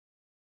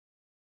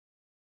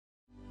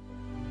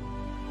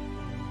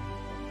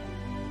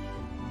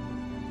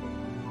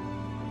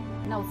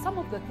Now, some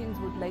of the things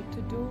we'd like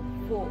to do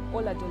for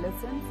all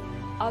adolescents,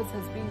 as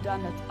has been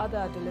done at other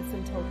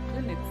adolescent health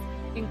clinics,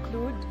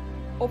 include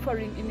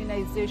offering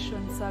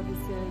immunization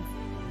services,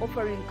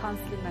 offering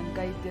counseling and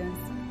guidance,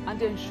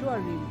 and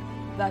ensuring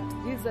that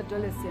these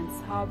adolescents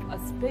have a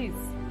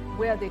space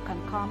where they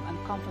can come and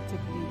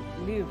comfortably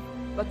live,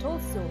 but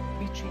also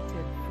be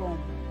treated from.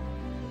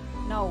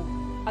 Now,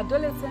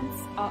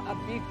 adolescents are a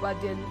big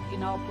burden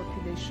in our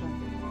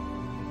population.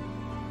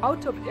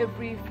 Out of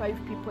every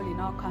 5 people in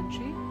our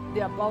country,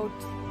 there are about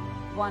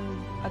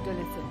 1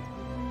 adolescent.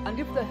 And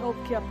if the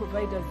healthcare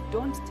providers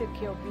don't take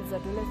care of these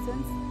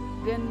adolescents,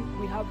 then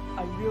we have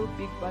a real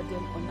big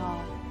burden on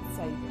our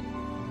side.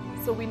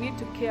 So we need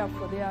to care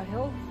for their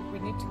health, we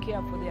need to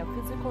care for their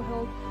physical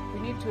health, we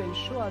need to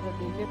ensure that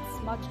they make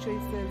smart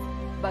choices,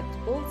 but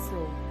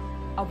also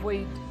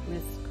avoid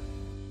risk.